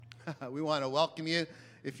We want to welcome you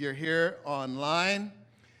if you're here online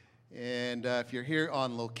and if you're here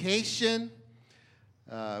on location.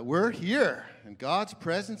 We're here, and God's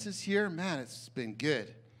presence is here. Man, it's been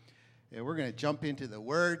good. And we're going to jump into the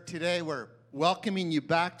Word today. We're welcoming you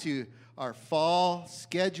back to our fall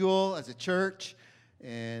schedule as a church.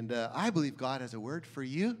 And I believe God has a word for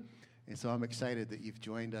you. And so I'm excited that you've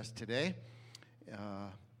joined us today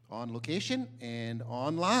on location and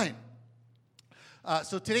online.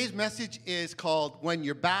 So today's message is called When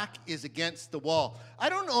Your Back is Against the Wall. I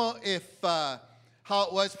don't know if how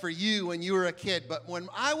it was for you when you were a kid, but when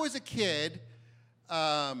I was a kid,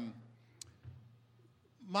 my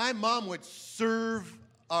mom would serve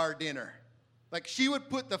our dinner. Like, she would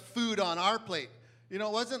put the food on our plate. You know,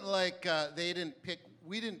 it wasn't like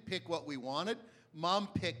we didn't pick what we wanted. Mom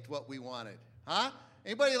picked what we wanted. Huh?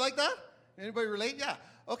 Anybody like that? Anybody relate? Yeah.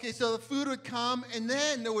 Okay, so the food would come, and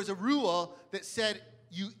then there was a rule that said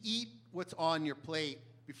you eat what's on your plate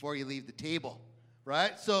before you leave the table,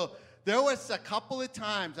 right? So there was a couple of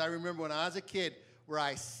times I remember when I was a kid where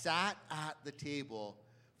I sat at the table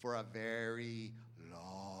for a very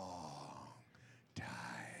long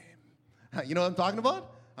time. You know what I'm talking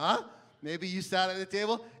about? Huh? Maybe you sat at the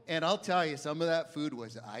table, and I'll tell you, some of that food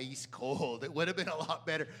was ice cold. It would have been a lot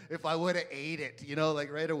better if I would have ate it, you know,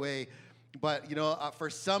 like right away. But, you know, for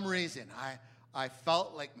some reason, I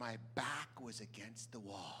felt like my back was against the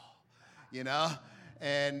wall, you know?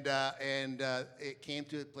 And it came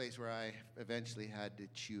to a place where I eventually had to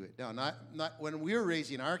chew it down. Not when we were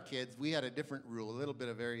raising our kids, we had a different rule, a little bit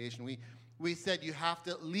of variation. We said you have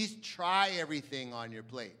to at least try everything on your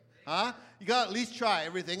plate. Huh? You got to at least try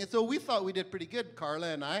everything. And so we thought we did pretty good,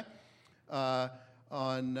 Carla and I,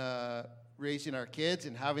 on raising our kids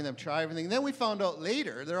and having them try everything. And then we found out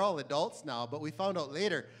later, they're all adults now, but we found out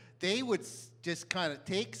later they would just kind of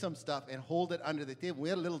take some stuff and hold it under the table. We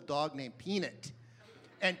had a little dog named Peanut.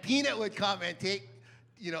 And Peanut would come and take,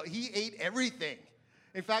 you know, he ate everything.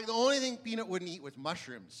 In fact, the only thing Peanut wouldn't eat was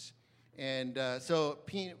mushrooms. And so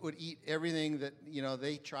Peanut would eat everything that, you know,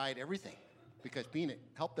 they tried everything because Peanut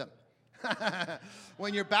helped them.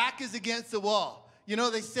 When your back is against the wall, you know,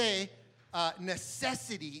 they say,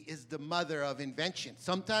 necessity is the mother of invention.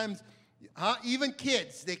 Sometimes, even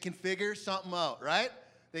kids, they can figure something out, right?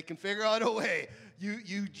 They can figure out a way. You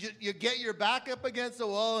get your back up against the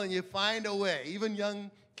wall and you find a way. Even young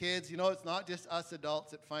kids, you know, it's not just us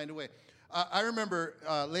adults that find a way. I remember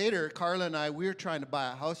later, Carla and I, we were trying to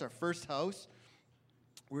buy a house, our first house.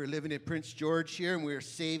 We were living in Prince George here, and we were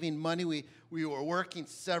saving money. We were working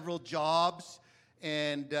several jobs,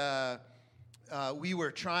 and we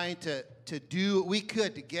were trying to do what we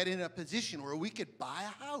could to get in a position where we could buy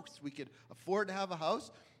a house. We could afford to have a house.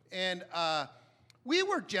 And we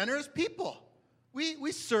were generous people.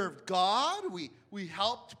 We served God. We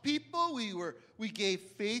helped people. We gave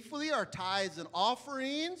faithfully our tithes and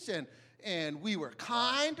offerings. And we were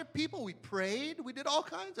kind to people. We prayed. We did all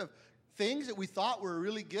kinds of things that we thought were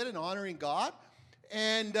really good in honoring God.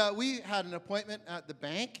 And we had an appointment at the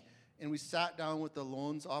bank. And we sat down with the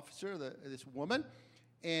loans officer, this woman,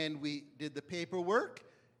 and we did the paperwork,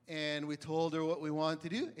 and we told her what we wanted to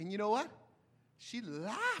do. And you know what? She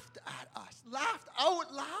laughed at us, laughed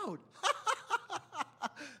out loud.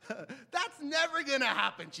 That's never going to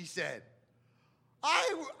happen, she said.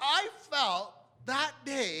 I felt that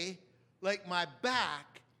day like my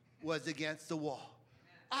back was against the wall.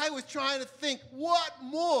 I was trying to think, what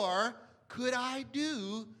more could I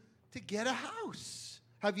do to get a house?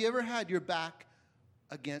 Have you ever had your back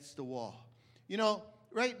against the wall? You know,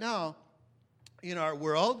 right now in our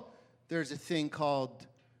world, there's a thing called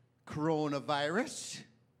coronavirus.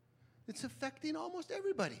 It's affecting almost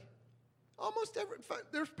everybody.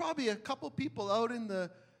 There's probably a couple people out in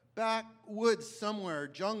the backwoods somewhere,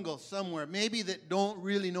 jungle somewhere, maybe that don't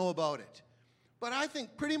really know about it. But I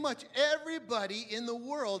think pretty much everybody in the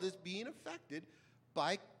world is being affected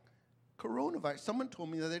by coronavirus. Someone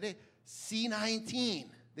told me the other day, C-19.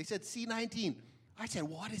 They said C-19. I said,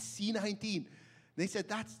 what is C-19? They said,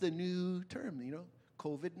 that's the new term, you know,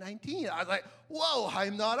 COVID-19. I was like, whoa,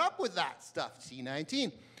 I'm not up with that stuff,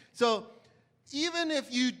 C-19. So even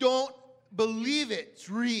if you don't believe it's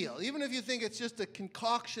real, even if you think it's just a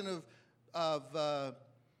concoction of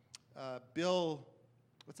Bill,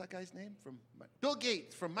 what's that guy's name? Bill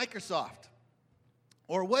Gates from Microsoft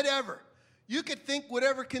or whatever, you could think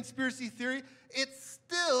whatever conspiracy theory, it's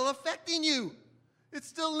still affecting you. It's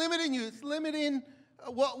still limiting you. It's limiting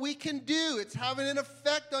what we can do. It's having an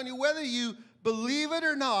effect on you, whether you believe it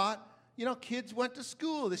or not. You know, kids went to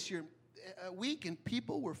school this week, and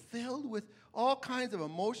people were filled with all kinds of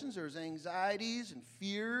emotions. There's anxieties and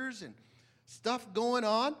fears and stuff going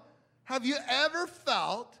on. Have you ever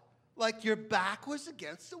felt like your back was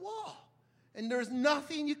against the wall and there's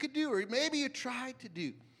nothing you could do, or maybe you tried to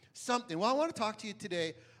do something? Well, I want to talk to you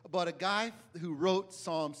today about a guy who wrote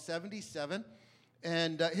Psalm 77,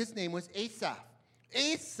 and his name was Asaph.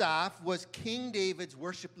 Asaph was King David's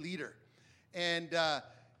worship leader, and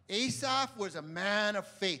Asaph was a man of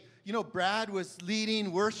faith. You know, Brad was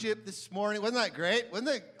leading worship this morning. Wasn't that great? Wasn't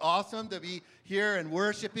it awesome to be here and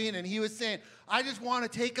worshiping? And he was saying, I just want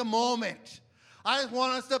to take a moment. I just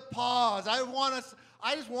want us to pause. I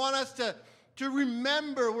just want us to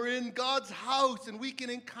remember we're in God's house and we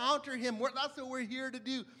can encounter him. That's what we're here to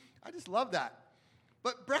do. I just love that.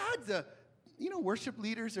 But Brad's worship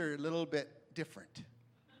leaders are a little bit different.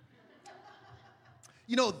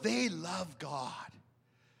 They love God.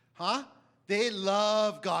 Huh? They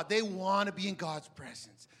love God. They want to be in God's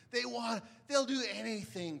presence. They'll do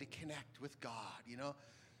anything to connect with God,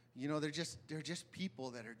 they're just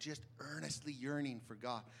people that are just earnestly yearning for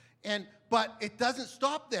God. But it doesn't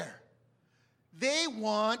stop there. They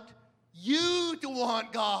want you to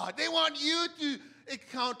want God. They want you to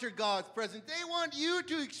encounter God's presence. They want you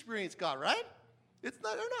to experience God, right? They're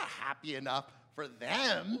not happy enough for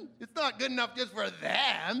them. It's not good enough just for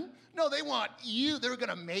them. No, they want you. They're going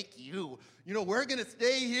to make you. We're going to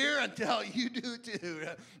stay here until you do too.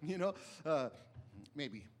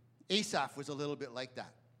 Maybe Asaph was a little bit like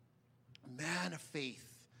that. Man of faith.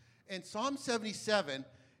 And Psalm 77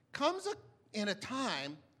 comes in a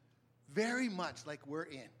time very much like we're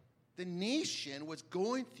in. The nation was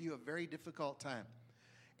going through a very difficult time.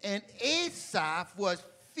 And Asaph was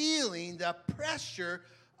feeling the pressure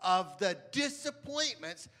of the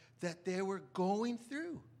disappointments that they were going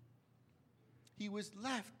through. He was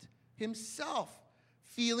left himself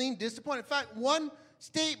feeling disappointed. In fact, one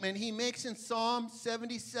statement he makes in Psalm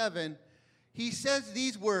 77, he says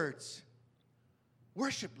these words,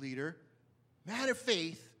 worship leader, man of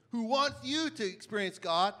faith, who wants you to experience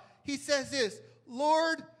God, he says this,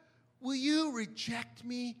 Lord, will you reject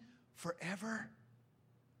me forever?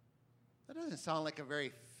 That doesn't sound like a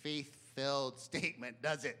very faith-filled statement,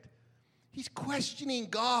 does it? He's questioning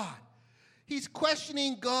God. He's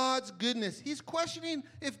questioning God's goodness. He's questioning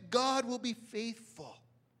if God will be faithful.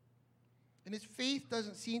 And his faith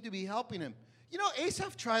doesn't seem to be helping him.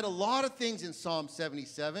 Asaph tried a lot of things in Psalm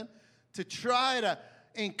 77 to try to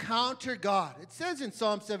encounter God. It says in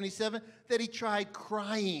Psalm 77 that he tried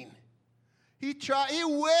crying. He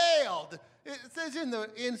wailed. It says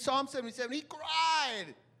in Psalm 77, he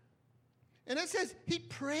cried. And it says he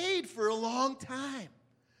prayed for a long time.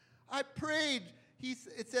 I prayed,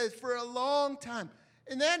 it says, for a long time.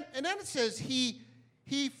 And then it says he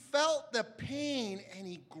felt the pain and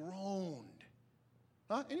he groaned.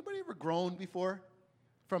 Huh? Anybody ever groaned before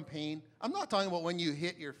from pain? I'm not talking about when you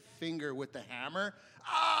hit your finger with the hammer.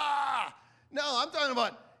 Ah! No, I'm talking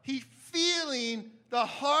about he's feeling the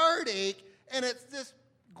heartache, and it's this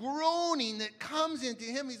groaning that comes into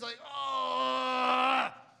him. He's like, oh,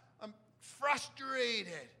 I'm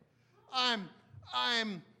frustrated. I'm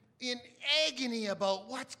in agony about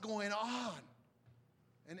what's going on.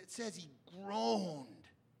 And it says he groaned.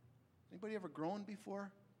 Anybody ever groaned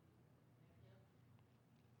before?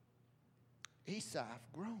 Asaph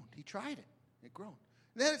groaned. He tried it. It groaned.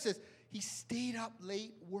 And then it says he stayed up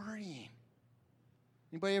late worrying.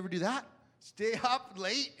 Anybody ever do that? Stay up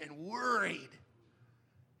late and worried.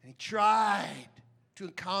 And he tried to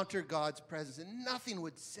encounter God's presence, and nothing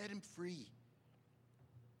would set him free.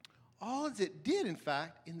 All it did, in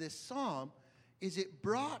fact, in this psalm, is it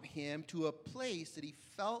brought him to a place that he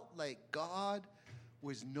felt like God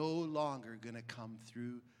was no longer going to come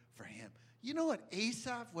through for him. You know what?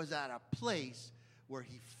 Asaph was at a place where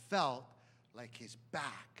he felt like his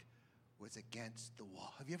back was against the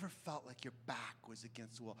wall. Have you ever felt like your back was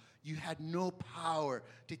against the wall? You had no power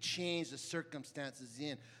to change the circumstances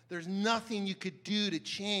in. There's nothing you could do to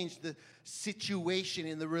change the situation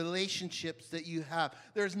in the relationships that you have.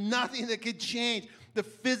 There's nothing that could change the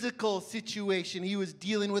physical situation. He was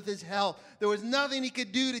dealing with his health. There was nothing he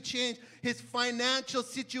could do to change his financial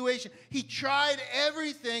situation. He tried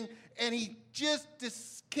everything, and he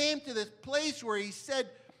just came to this place where he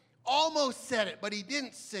almost said it, but he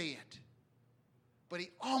didn't say it. But he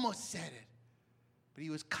almost said it. But he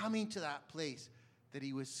was coming to that place that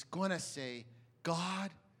he was going to say, God,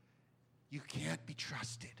 you can't be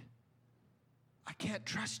trusted. I can't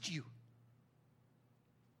trust you.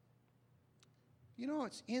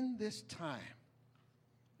 It's in this time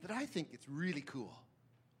that I think it's really cool.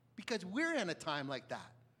 Because we're in a time like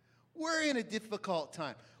that. We're in a difficult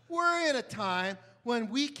time. We're in a time when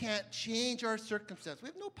we can't change our circumstance. We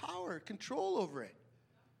have no power, control over it.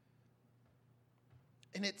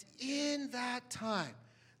 And it's in that time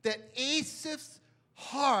that Asaph's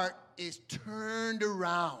heart is turned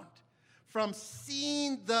around from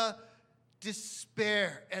seeing the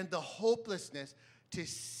despair and the hopelessness to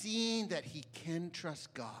seeing that he can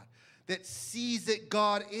trust God, that sees that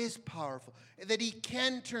God is powerful, and that he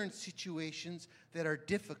can turn situations that are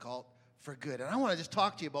difficult for good. And I want to just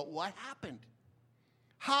talk to you about what happened.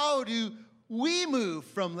 How do we move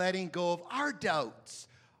from letting go of our doubts,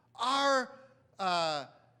 our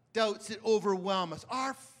doubts that overwhelm us,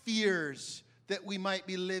 our fears that we might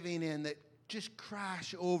be living in that just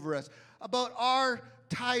crash over us, about our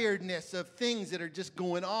tiredness of things that are just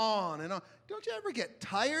going on and on. Don't you ever get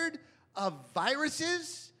tired of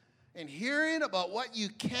viruses and hearing about what you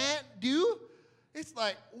can't do? It's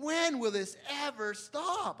like, when will this ever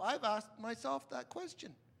stop? I've asked myself that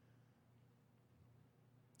question.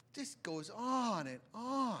 It just goes on and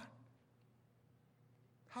on.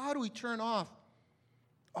 How do we turn off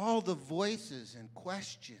all the voices and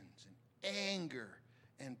questions and anger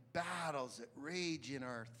and battles that rage in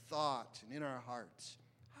our thoughts and in our hearts?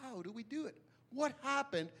 How do we do it? What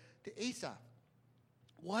happened to Asaph?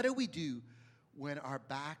 What do we do when our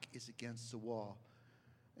back is against the wall?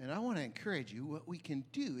 And I want to encourage you, what we can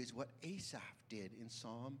do is what Asaph did in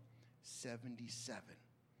Psalm 77.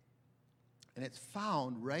 And it's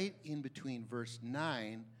found right in between verse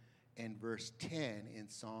 9 and verse 10 in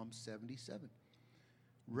Psalm 77.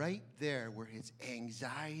 Right there where his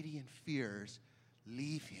anxiety and fears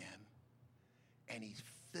leave him, and he's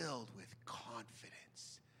filled with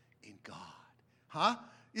confidence in God. Huh?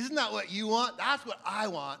 Isn't that what you want? That's what I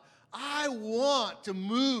want. I want to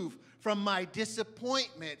move from my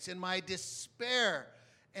disappointments and my despair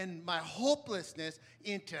and my hopelessness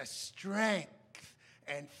into strength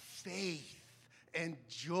and faith and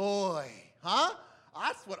joy. Huh?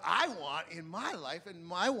 That's what I want in my life and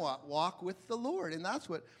my walk with the Lord. And that's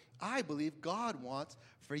what I believe God wants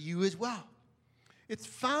for you as well. It's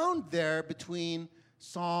found there between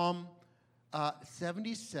Psalm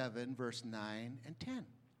 77, verse 9 and 10.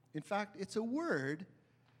 In fact, it's a word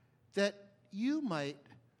that you might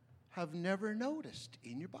have never noticed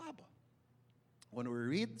in your Bible. When we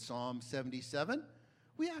read Psalm 77,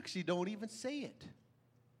 we actually don't even say it.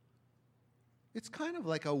 It's kind of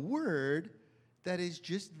like a word that is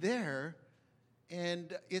just there,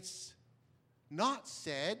 and it's not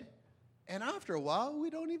said, and after a while, we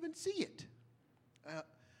don't even see it.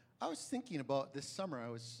 I was thinking about this summer,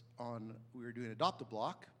 we were doing Adopt a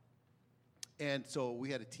Block, and so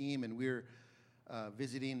we had a team, and we were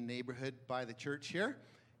visiting a neighborhood by the church here,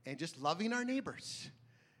 and just loving our neighbors,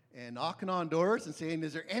 and knocking on doors and saying,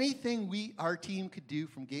 is there anything our team could do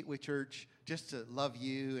from Gateway Church just to love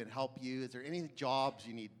you and help you? Is there any jobs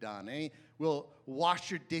you need done? We'll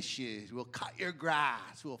wash your dishes, we'll cut your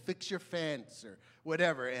grass, we'll fix your fence, or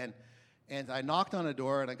whatever. And I knocked on a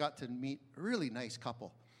door, and I got to meet a really nice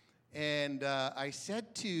couple. And I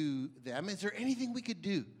said to them, is there anything we could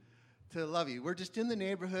do to love you? We're just in the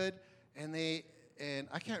neighborhood, and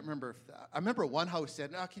I can't remember. I remember one house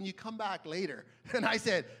said, "No, can you come back later?" And I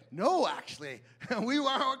said, "No, actually, we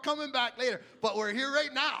are coming back later, but we're here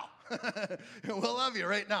right now. We'll love you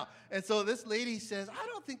right now." And so this lady says, "I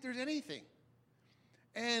don't think there's anything."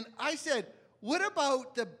 And I said, "What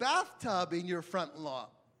about the bathtub in your front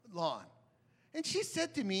lawn?" And she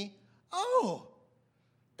said to me, "Oh,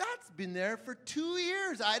 that's been there for 2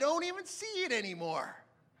 years. I don't even see it anymore."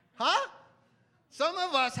 Huh? Some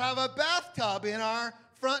of us have a bathtub in our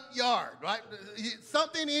front yard, right?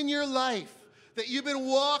 Something in your life that you've been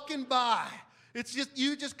walking by. It's just,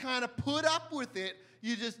 you just kind of put up with it.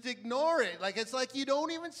 You just ignore it. It's like you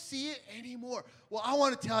don't even see it anymore. Well, I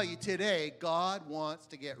want to tell you today, God wants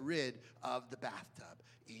to get rid of the bathtub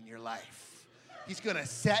in your life. He's going to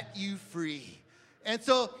set you free. And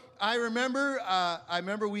so I remember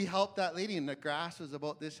we helped that lady, and the grass was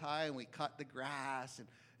about this high, and we cut the grass,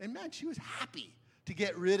 and man, she was happy to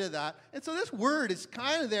get rid of that. And so this word is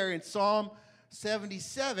kind of there in Psalm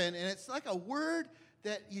 77, and it's like a word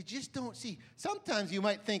that you just don't see. Sometimes you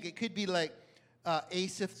might think it could be like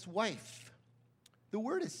Asaph's wife. The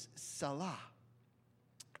word is Salah,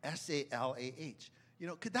 S-A-L-A-H.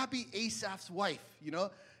 Could that be Asaph's wife?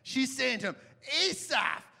 She's saying to him,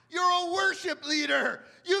 "Asaph, you're a worship leader.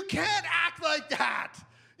 You can't act like that.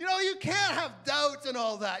 You can't have doubts and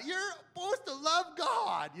all that. You're supposed to love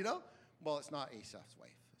God, Well, it's not Asaph's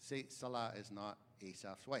wife. Salah is not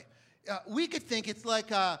Asaph's wife. We could think it's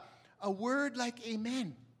like a word like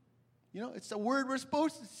amen. It's a word we're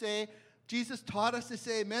supposed to say. Jesus taught us to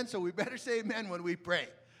say amen, so we better say amen when we pray.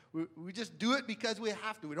 We just do it because we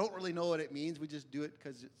have to. We don't really know what it means. We just do it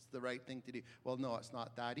because it's the right thing to do. Well, no, it's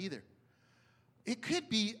not that either. It could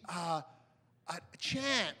be a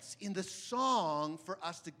chance in the song for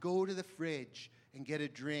us to go to the fridge and get a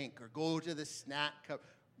drink or go to the snack cupboard.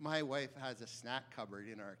 My wife has a snack cupboard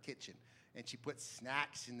in our kitchen, and she puts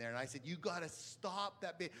snacks in there. And I said, you got to stop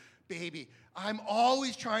that, baby. I'm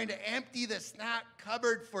always trying to empty the snack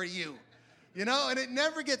cupboard for you. You know, and it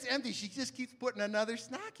never gets empty. She just keeps putting another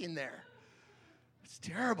snack in there. It's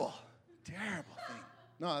terrible, terrible thing.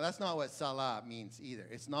 No, that's not what salah means either.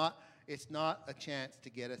 It's not a chance to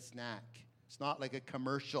get a snack. It's not like a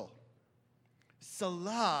commercial.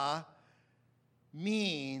 Salah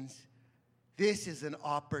means this is an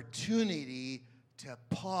opportunity to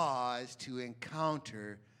pause to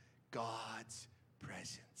encounter God's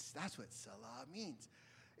presence. That's what salah means.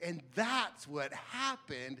 And that's what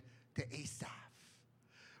happened to Asaph.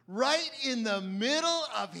 Right in the middle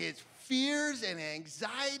of his fears and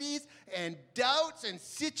anxieties and doubts and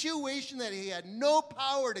situation that he had no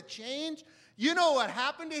power to change, you know what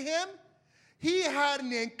happened to him? He had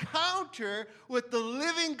an encounter with the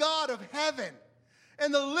living God of heaven.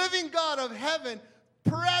 And the living God of heaven,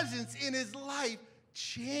 presence in his life,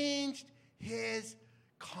 changed his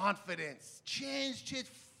confidence, changed his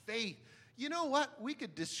faith. You know what? We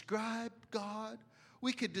could describe God.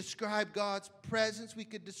 We could describe God's presence. We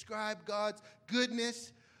could describe God's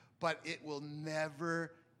goodness. But it will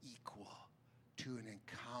never equal to an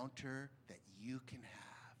encounter that you can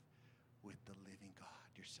have with the living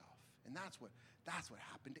God yourself. And that's what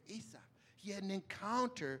happened to Asaph. He had an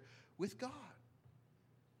encounter with God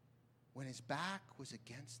when his back was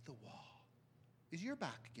against the wall. Is your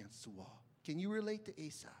back against the wall? Can you relate to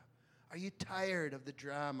Asaph? Are you tired of the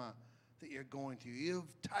drama that you're going through? Are you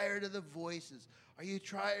tired of the voices? Are you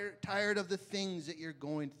tired of the things that you're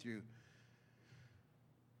going through?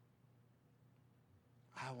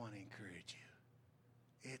 I want to encourage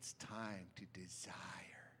you. It's time to desire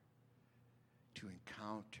to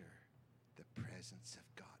encounter the presence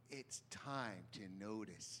of God. It's time to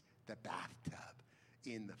notice the bathtub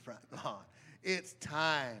in the front lawn. It's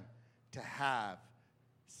time to have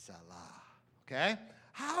salah. Okay?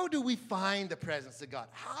 How do we find the presence of God?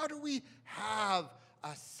 How do we have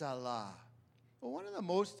a salah? Well, one of the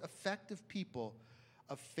most effective people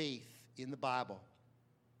of faith in the Bible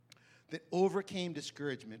that overcame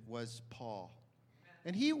discouragement was Paul.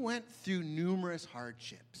 And he went through numerous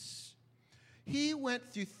hardships. He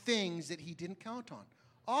went through things that he didn't count on.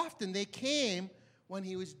 Often they came when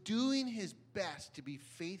he was doing his best to be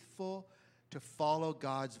faithful to follow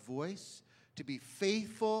God's voice, to be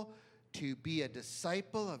faithful to be a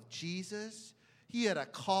disciple of Jesus. He had a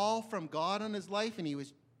call from God on his life, and he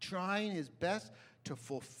was trying his best to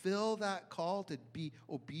fulfill that call, to be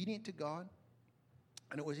obedient to God.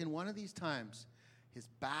 And it was in one of these times, his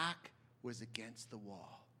back was against the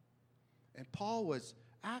wall. And Paul was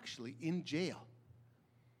actually in jail.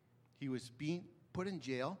 He was being put in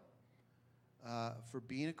jail for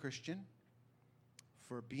being a Christian,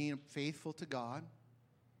 for being faithful to God.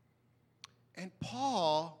 And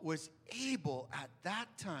Paul was able at that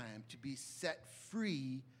time to be set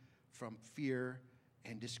free from fear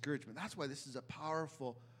and discouragement. That's why this is a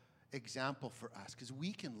powerful example for us, because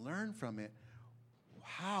we can learn from it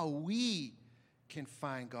how we can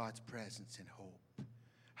find God's presence and hope,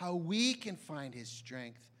 how we can find his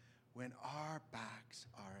strength when our backs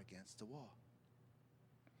are against the wall.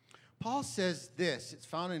 Paul says this, it's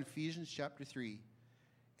found in Ephesians chapter 3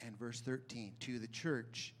 and verse 13, to the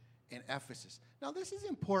church in Ephesus. Now, this is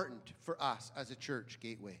important for us as a church,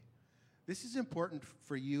 Gateway. This is important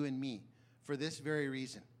for you and me for this very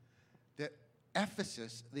reason, that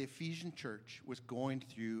Ephesus, the Ephesian church, was going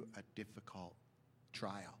through a difficult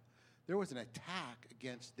trial. There was an attack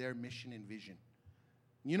against their mission and vision.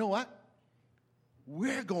 You know what?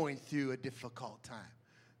 We're going through a difficult time.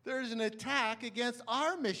 There's an attack against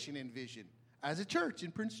our mission and vision as a church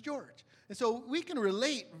in Prince George. And so we can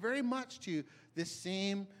relate very much to this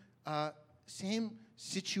same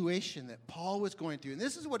situation that Paul was going through. And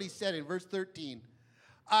this is what he said in verse 13.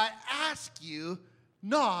 I ask you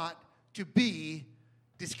not to be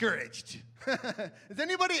discouraged. Has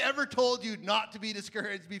anybody ever told you not to be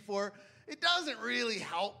discouraged before? It doesn't really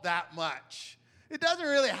help that much. It doesn't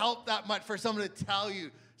really help that much for someone to tell you,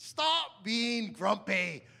 stop being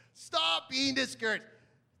grumpy. Stop being discouraged.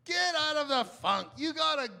 Get out of the funk. You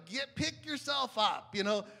got to pick yourself up, you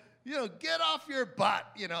know, get off your butt,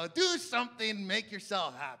 do something, make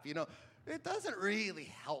yourself happy, It doesn't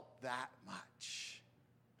really help that much.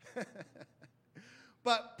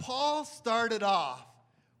 But Paul started off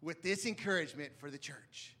with this encouragement for the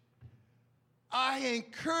church. I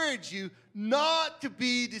encourage you not to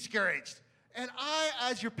be discouraged. And I,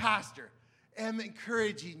 as your pastor, am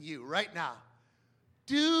encouraging you right now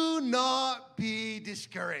do not be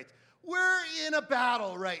discouraged. We're in a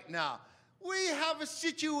battle right now. We have a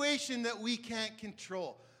situation that we can't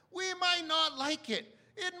control. We might not like it.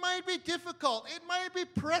 It might be difficult. It might be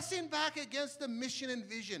pressing back against the mission and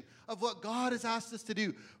vision of what God has asked us to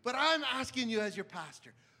do. But I'm asking you as your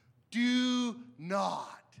pastor, do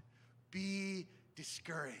not be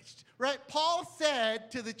discouraged. Right? Paul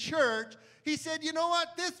said to the church, he said, you know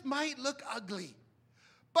what? This might look ugly,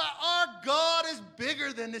 but our God is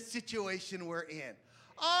bigger than the situation we're in.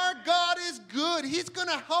 Our God is good. He's going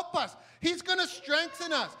to help us. He's going to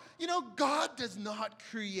strengthen us. You know, God does not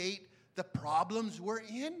create the problems we're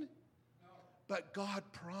in, but God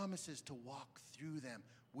promises to walk through them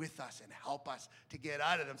with us and help us to get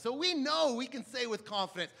out of them. So we know, we can say with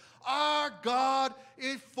confidence, our God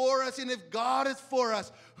is for us, and if God is for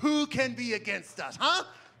us, who can be against us? Huh?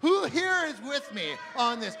 Who here is with me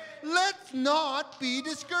on this? Let's not be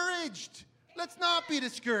discouraged. Let's not be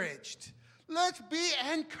discouraged. Let's be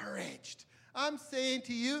encouraged. I'm saying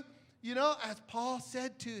to you, you know, as Paul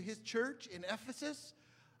said to his church in Ephesus,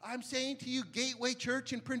 I'm saying to you, Gateway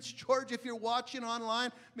Church in Prince George, if you're watching online,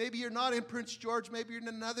 maybe you're not in Prince George, maybe you're in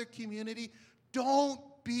another community, don't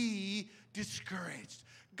be discouraged.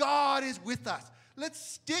 God is with us. Let's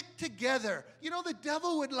stick together. You know, the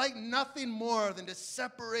devil would like nothing more than to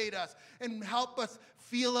separate us and help us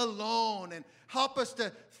feel alone and help us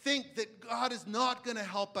to think that God is not going to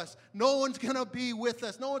help us. No one's going to be with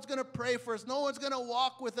us. No one's going to pray for us. No one's going to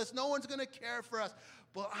walk with us. No one's going to care for us.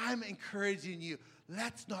 But I'm encouraging you,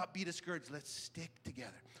 let's not be discouraged. Let's stick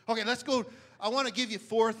together. Okay, let's go. I want to give you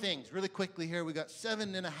 4 things really quickly here. We got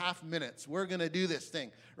 7.5 minutes. We're going to do this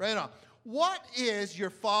thing right on. What is your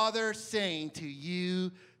Father saying to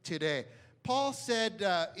you today? Paul said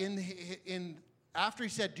after he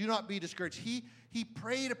said, do not be discouraged, he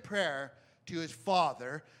prayed a prayer to his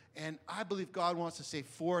Father, and I believe God wants to say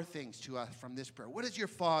 4 things to us from this prayer. What is your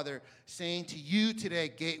Father saying to you today,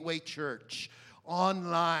 Gateway Church,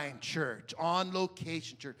 online church, on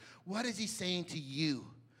location church? What is he saying to you?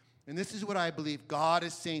 And this is what I believe God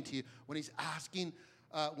is saying to you when he's asking,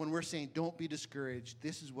 when we're saying don't be discouraged.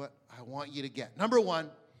 This is what I want you to get. Number 1,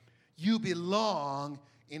 you belong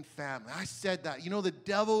in family. I said that. You know, the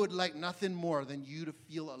devil would like nothing more than you to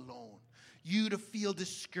feel alone, you to feel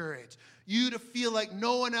discouraged, you to feel like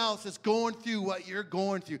no one else is going through what you're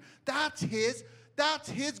going through. That's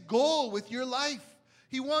his goal with your life.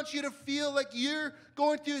 He wants you to feel like you're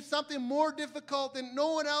going through something more difficult and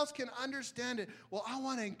no one else can understand it. Well, I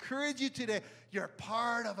want to encourage you today. You're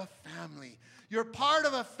part of a family. You're part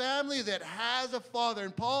of a family that has a Father.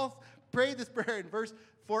 And Paul prayed this prayer in verse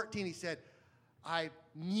 14. He said, I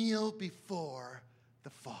kneel before the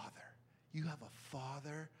Father. You have a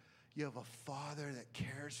Father. You have a Father that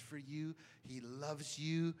cares for you. He loves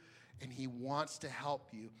you, and he wants to help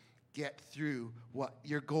you get through what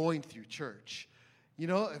you're going through, church. You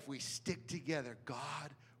know, if we stick together, God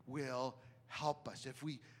will help us. If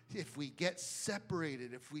we get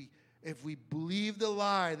separated, if we believe the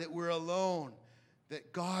lie that we're alone,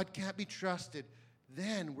 that God can't be trusted,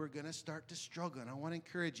 then we're going to start to struggle. And I want to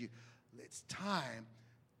encourage you, it's time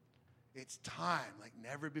like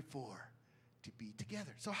never before to be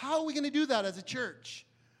together. So how are we going to do that as a church?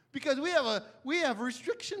 Because we have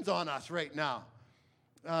restrictions on us right now.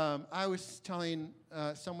 I was telling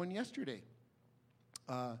someone yesterday,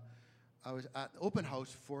 I was at the open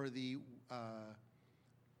house for the, I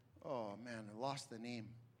lost the name,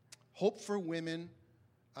 Hope for Women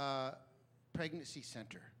Pregnancy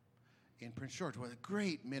Center in Prince George. What a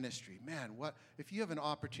great ministry. Man, what if you have an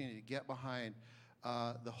opportunity to get behind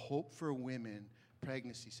the Hope for Women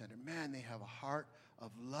Pregnancy Center. Man, they have a heart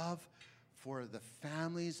of love for the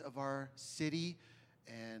families of our city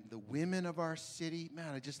and the women of our city.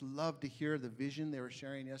 Man, I just love to hear the vision they were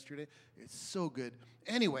sharing yesterday. It's so good.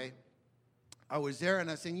 Anyway, I was there and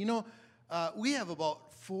I was saying, you know, we have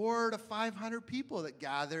about 400 to 500 people that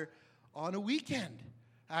gather on a weekend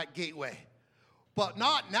at Gateway. But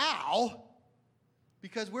not now,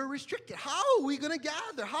 because we're restricted. How are we going to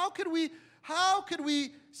gather? How could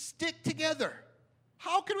we stick together?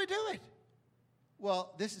 How can we do it?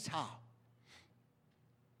 Well, this is how.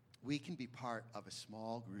 We can be part of a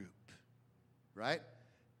small group, right?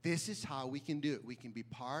 This is how we can do it. We can be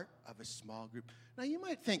part of a small group. Now, you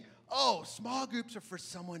might think, oh, small groups are for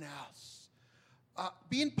someone else.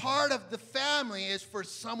 Being part of the family is for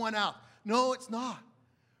someone else. No, it's not.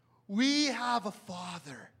 We have a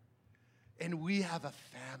Father, and we have a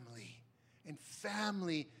family. And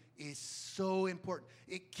family is so important.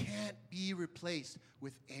 It can't be replaced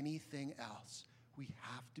with anything else. We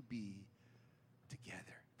have to be together.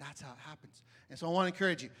 That's how it happens. And so I want to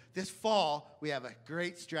encourage you. This fall, we have a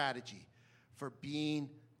great strategy for being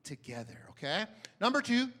together, okay? Number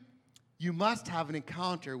 2, you must have an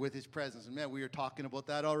encounter with his presence. And man, we were talking about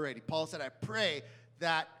that already. Paul said, I pray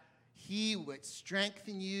that he would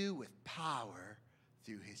strengthen you with power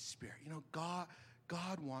through his Spirit. You know,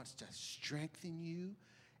 God wants to strengthen you,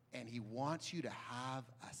 and he wants you to have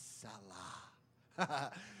a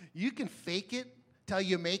salah. You can fake it till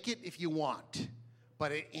you make it if you want,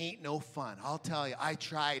 but it ain't no fun. I'll tell you, I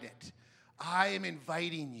tried it. I am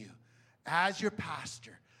inviting you as your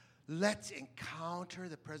pastor. Let's encounter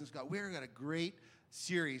the presence of God. We've got a great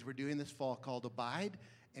series we're doing this fall called Abide,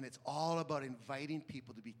 and it's all about inviting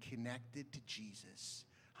people to be connected to Jesus,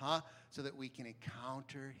 so that we can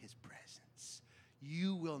encounter his presence.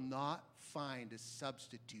 You will not find a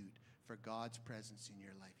substitute for God's presence in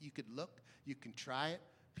your life. You could look, you can try it.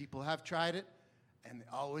 People have tried it, and they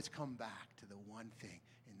always come back to the one thing,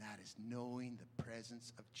 and that is knowing the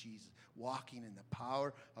presence of Jesus, walking in the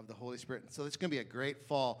power of the Holy Spirit. And so it's going to be a great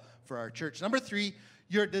fall for our church. Number 3,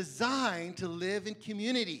 you're designed to live in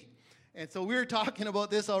community. And so we were talking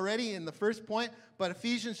about this already in the first point, but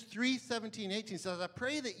Ephesians 3:17-18 says, I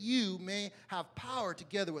pray that you may have power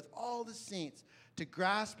together with all the saints to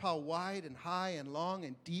grasp how wide and high and long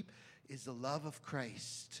and deep is the love of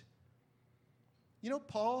Christ. You know,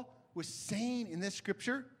 Paul was saying in this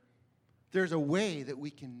scripture, there's a way that we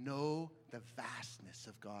can know the vastness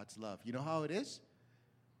of God's love. You know how it is?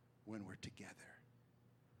 When we're together.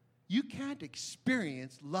 You can't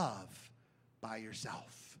experience love by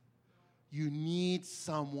yourself. You need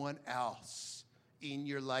someone else in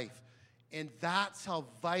your life. And that's how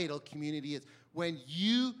vital community is. When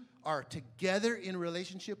you are together in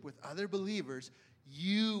relationship with other believers,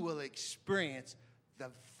 you will experience the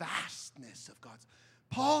vastness of God's.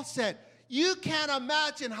 Paul said, you can't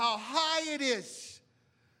imagine how high it is.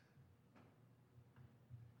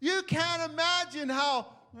 You can't imagine how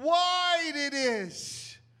wide it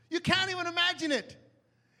is. You can't even imagine it.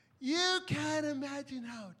 You can't imagine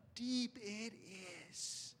how deep it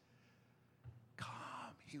is. Come,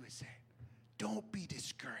 he was saying, don't be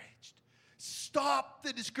discouraged. Stop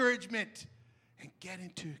the discouragement and get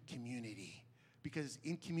into community. Because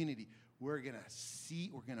in community, we're going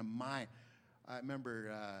to mine. I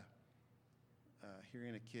remember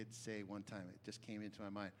hearing a kid say one time, it just came into my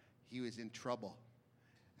mind, he was in trouble.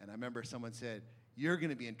 And I remember someone said, you're going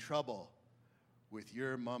to be in trouble with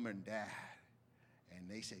your mom and dad. And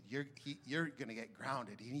they said, you're going to get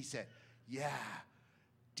grounded. And he said, yeah,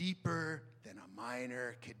 deeper than a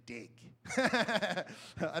miner could dig.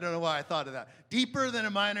 I don't know why I thought of that. Deeper than a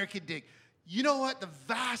miner could dig. You know what? The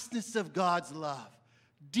vastness of God's love,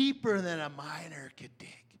 deeper than a miner could dig.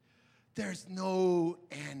 There's no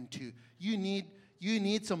end to. You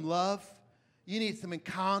need some love. You need some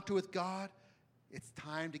encounter with God. It's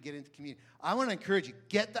time to get into community. I want to encourage you,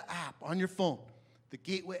 get the app on your phone, the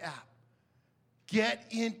Gateway app. Get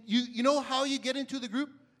in. You know how you get into the group?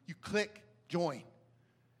 You click join.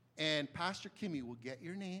 And Pastor Kimmy will get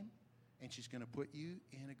your name, and she's going to put you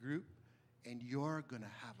in a group, and you're going to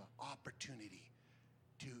have an opportunity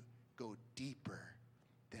to go deeper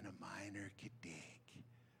than a miner could dig,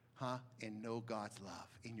 and know God's love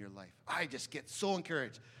in your life. I just get so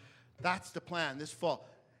encouraged. That's the plan this fall.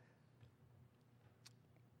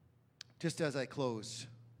 Just as I close,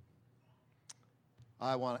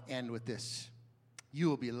 I want to end with this. You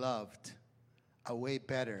will be loved a way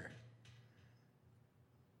better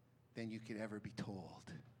than you could ever be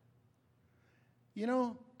told. You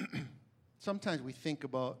know, sometimes we think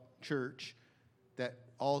about church that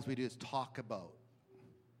all we do is talk about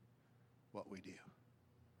what we do,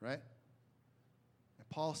 right? And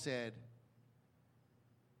Paul said,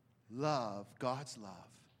 love, God's love,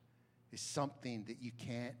 is something that you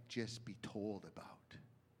can't just be told about.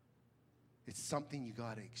 It's something you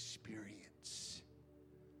got to experience.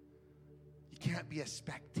 You can't be a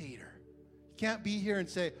spectator. You can't be here and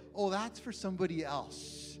say, oh, that's for somebody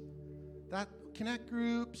else. That connect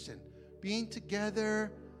groups and being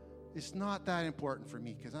together is not that important for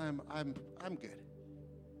me because I'm good.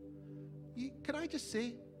 Could I just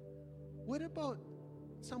say, what about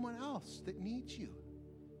someone else that needs you?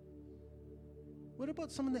 What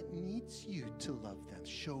about someone that needs you to love them,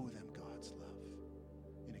 show them God's love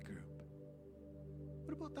in a group?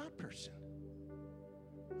 What about that person?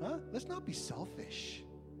 Let's not be selfish.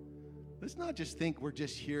 Let's not just think we're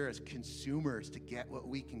just here as consumers to get what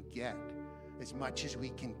we can get as much as we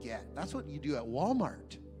can get. That's what you do at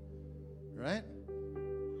Walmart, right?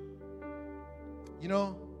 You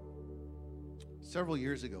know, several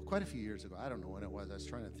years ago, quite a few years ago, I don't know when it was, I was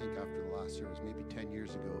trying to think after the last service, maybe 10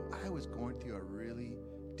 years ago, I was going through a really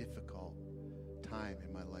time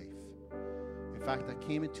in my life. In fact, I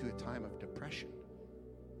came into a time of depression.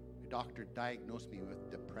 The doctor diagnosed me with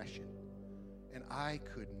depression, and I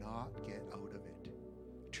could not get out of it.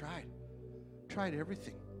 Tried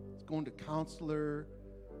everything. Going to counselor,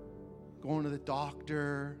 going to the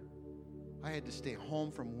doctor. I had to stay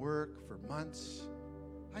home from work for months.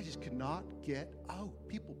 I just could not get out.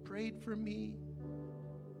 People prayed for me.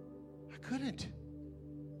 I couldn't.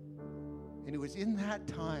 And it was in that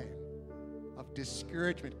time of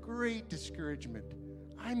discouragement, great discouragement.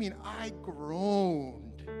 I mean, I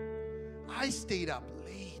groaned. I stayed up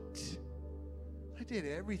late. I did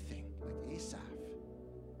everything like Asaph.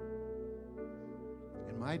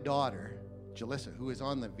 And my daughter, Jalissa, who is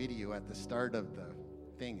on the video at the start of the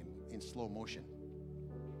thing in slow motion,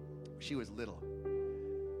 she was little.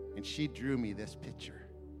 And she drew me this picture.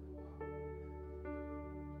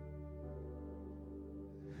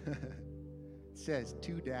 It says,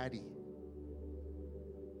 "To Daddy,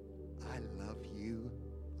 I love you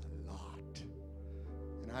a lot."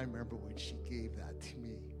 And I remember when she gave that to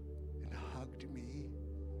me and hugged me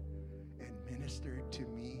and ministered to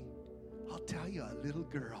me. I'll tell you, a little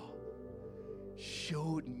girl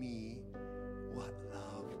showed me what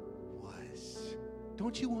love was.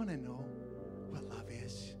 Don't you want to know what love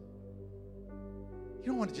is? You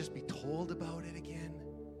don't want to just be told about it again.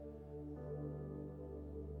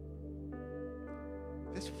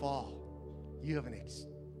 This fall, you have an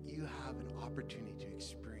opportunity to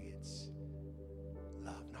experience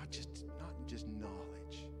love, not just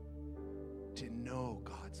knowledge, to know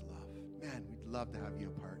God's love. Man, we'd love to have you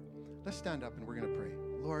a part. Let's stand up and we're going to pray.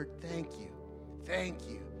 Lord, thank you. Thank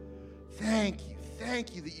you. Thank you.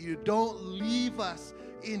 Thank you that you don't leave us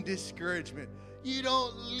in discouragement. You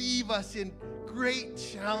don't leave us in great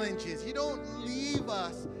challenges. You don't leave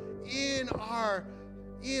us in our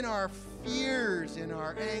fears, in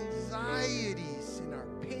our anxieties, in our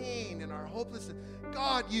pain, in our hopelessness.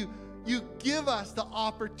 God, you give us the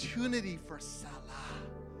opportunity for Salah,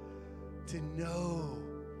 to know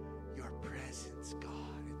your presence,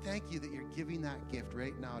 God. And thank you that you're giving that gift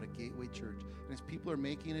right now to Gateway Church. And as people are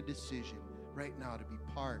making a decision right now to be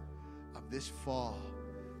part of this fall,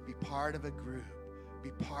 be part of a group,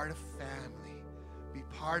 be part of family, be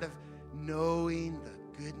part of knowing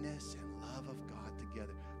the goodness and love of God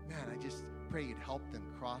together. Man, I just pray you'd help them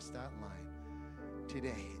cross that line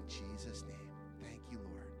today in Jesus' name.